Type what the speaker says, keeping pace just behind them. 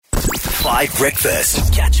5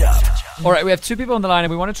 Breakfast. Catch up. All right, we have two people on the line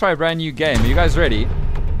and we want to try a brand new game. Are you guys ready?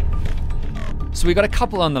 So we got a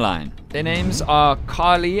couple on the line. Their names are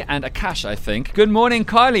Carli and Akash, I think. Good morning,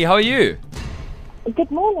 Carli. How are you?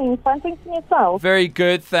 Good morning. Fine, thanks for yourself. Very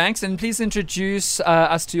good, thanks. And please introduce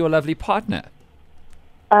us to your lovely partner.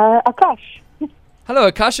 Akash.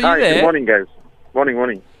 Hello, Akash. Are you Hi, there? good morning, guys.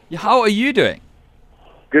 Morning. How are you doing?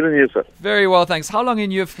 Good on you, sir. Very well, thanks. How long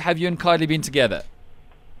have you and Carli been together?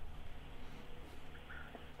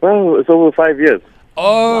 Well, it's over 5 years.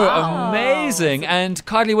 Oh, amazing. And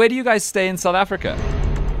Carli, where do you guys stay in South Africa?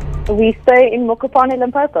 We stay in Mokopane,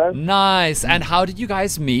 Limpopo. Nice. And how did you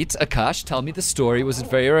guys meet? Akash, tell me the story. Was it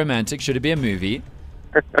very romantic? Should it be a movie?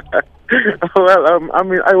 Well,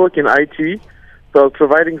 I work in IT, so I was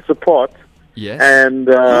providing support Yes. and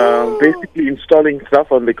basically installing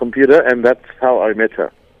stuff on the computer, and that's how I met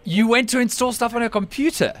her. You went to install stuff on her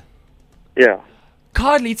computer? Yeah.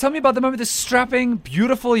 Carli, tell me about the moment this strapping,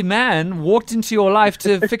 beautiful man walked into your life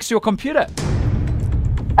to fix your computer.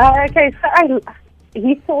 Okay, so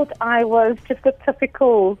he thought I was just a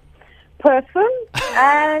typical person,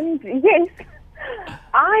 and yes,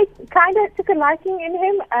 I kind of took a liking in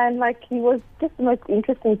him, and he was just the most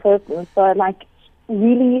interesting person. So I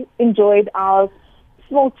really enjoyed our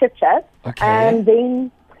small chit chat, Okay. and then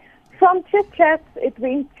from chit chat it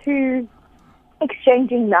went to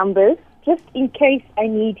exchanging numbers just in case I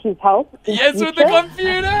need his help. Yes, with the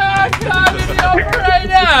computer! Carli, the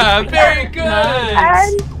operator! Very good!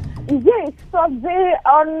 And yes, from there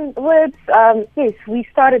onwards, yes, we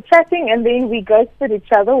started chatting, and then we ghosted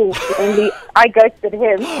each other. Or only I ghosted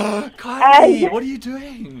him. Carli, what are you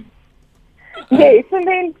doing? Yes, and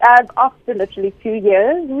then after literally 2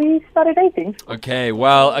 years, we started dating. Okay,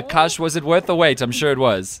 well, Akash, was it worth the wait? I'm sure it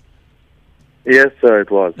was. Yes, sir,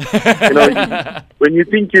 it was. When you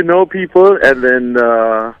think you know people, and then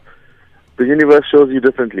the universe shows you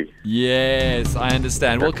differently. Yes, I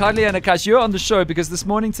understand. Well, Carli and Akash, you're on the show because this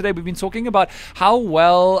morning today we've been talking about how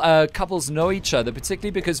well couples know each other, particularly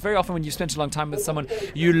because very often when you spend a long time with someone,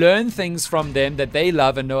 you learn things from them that they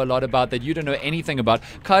love and know a lot about that you don't know anything about.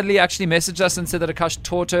 Carli actually messaged us and said that Akash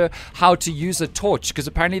taught her how to use a torch because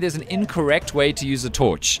apparently there's an incorrect way to use a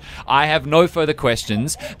torch. I have no further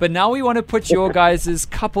questions, but now we want to put your guys'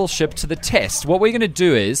 coupleship to the test. What we're going to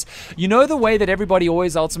do is, you know the way that everybody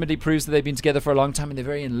always ultimately proves that they've been together for a long time and they're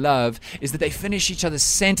very in love is that they finish each other's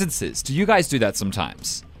sentences. Do you guys do that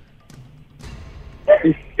sometimes?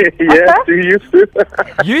 Yes, we used to.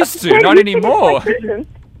 Used to, not anymore.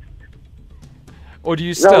 Or do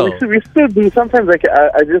you still? No, we still do. Sometimes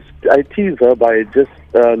I tease her by just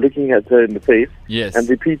looking at her in the face Yes. and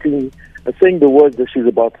repeating, saying the words that she's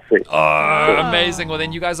about to say. Oh, amazing. Well,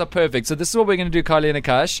 then you guys are perfect. So this is what we're going to do, Carli and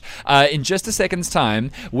Akash. In just a second's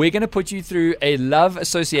time, we're going to put you through a love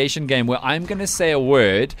association game where I'm going to say a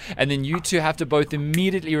word, and then you two have to both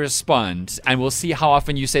immediately respond, and we'll see how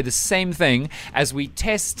often you say the same thing as we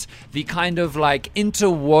test the kind of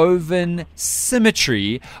interwoven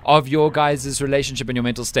symmetry of your guys' relationship and your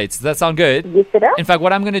mental states. Does that sound good? Yes, it does. In fact,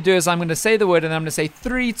 what I'm going to do is I'm going to say the word, and I'm going to say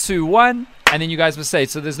 3, 2, 1. And then you guys must say,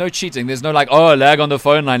 so there's no cheating. There's no lag on the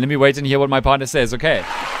phone line. Let me wait and hear what my partner says, okay?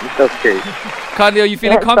 Okay. Carli, are you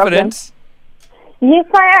feeling No confident? Yes,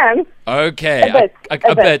 I am. Okay. A bit.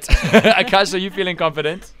 A bit. Akash, are you feeling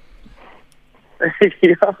confident?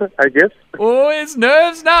 Yeah, I guess. Oh, it's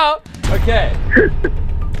nerves now. Okay.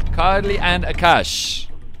 Carli and Akash.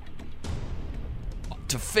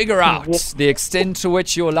 To figure out the extent to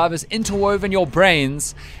which your love has interwoven your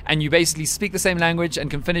brains and you basically speak the same language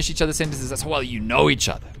and can finish each other's sentences, that's how well you know each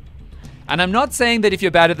other. And I'm not saying that if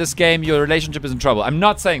you're bad at this game, your relationship is in trouble. I'm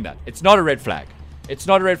not saying that. It's not a red flag. It's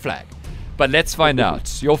not a red flag. But let's find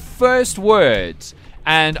out. Your first word,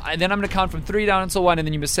 and then I'm going to count from 3 down until 1, and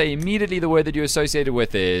then you must say immediately the word that you're associated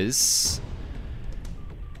with is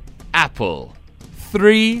apple.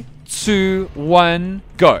 3, 2, 1,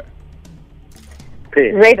 go.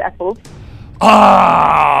 Pear. Red apples.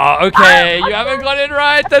 Okay. You haven't got it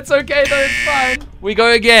right. That's okay, though. It's fine. We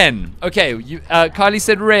go again. Okay. Carli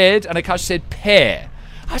said red, and Akash said pear.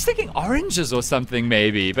 I was thinking oranges or something,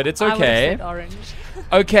 maybe, but it's okay. I would have said orange.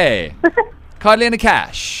 Okay. Carli and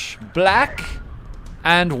Akash. Black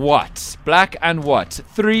and what? Black and what?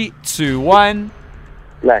 3, 2, 1.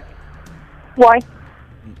 Black. Why?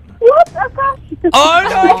 What, Akash? Oh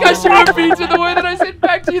no, Akash, you repeated the word that I said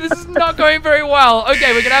back to you. This is not going very well.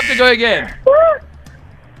 Okay, we're going to have to go again.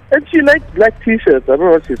 And she likes black t-shirts. I don't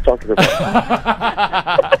know what she's talking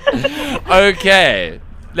about. Okay,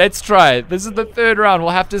 let's try it. This is the third round.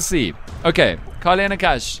 We'll have to see. Okay, Carli and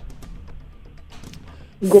Akash.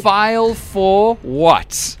 File for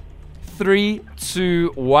what? 3,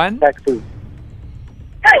 2, 1. Taxes.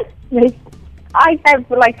 Yes. I have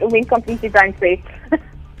went completely blank there.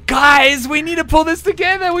 Guys, we need to pull this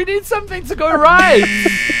together. We need something to go right.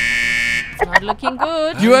 It's not looking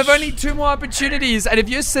good. You have only 2 more opportunities. And if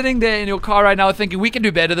you're sitting there in your car right now thinking, we can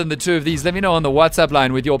do better than the 2 of these, let me know on the WhatsApp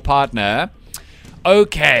line with your partner.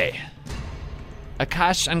 Okay.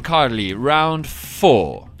 Akash and Carli, round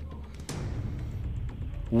 4.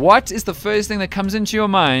 What is the first thing that comes into your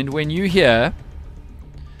mind when you hear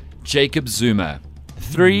Jacob Zuma?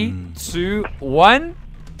 3, 2, 1.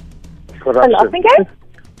 A Corruption. laughing game?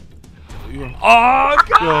 Oh,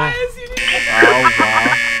 guys! You need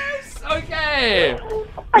to Okay.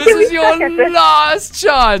 This Okay, we is your suck at this. last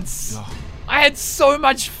chance. I had so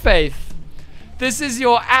much faith. This is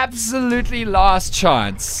your absolutely last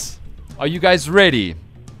chance. Are you guys ready?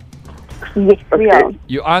 Yes, we Okay. are.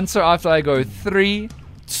 You answer after I go 3,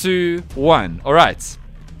 2, 1. All right.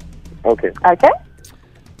 Okay. Okay?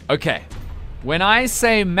 Okay. When I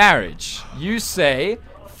say marriage, you say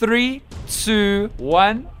 3, 2,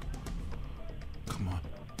 1. Come on.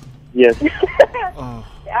 Yes.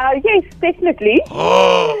 Yes, definitely.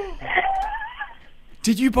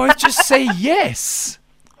 Did you both just say yes?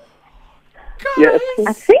 Yes.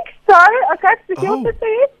 I think so. Okay, did you also say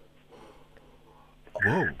it?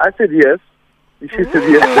 Whoa. I said yes. She said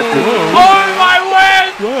yes. Oh my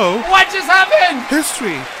word! Whoa. What just happened?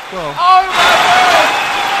 History. Whoa. Oh my word!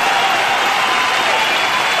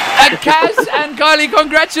 Akash and Carli,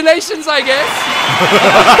 congratulations, I guess.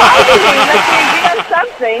 Finally, like we did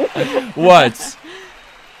something. What?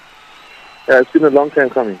 It's been a long time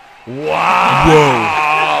coming. Wow!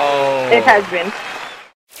 It has been.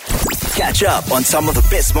 Catch up on some of the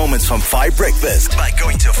best moments from 5 Breakfast by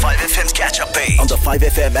going to 5FM's catch-up page on the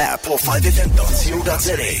 5FM app or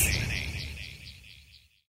 5FM.co.za.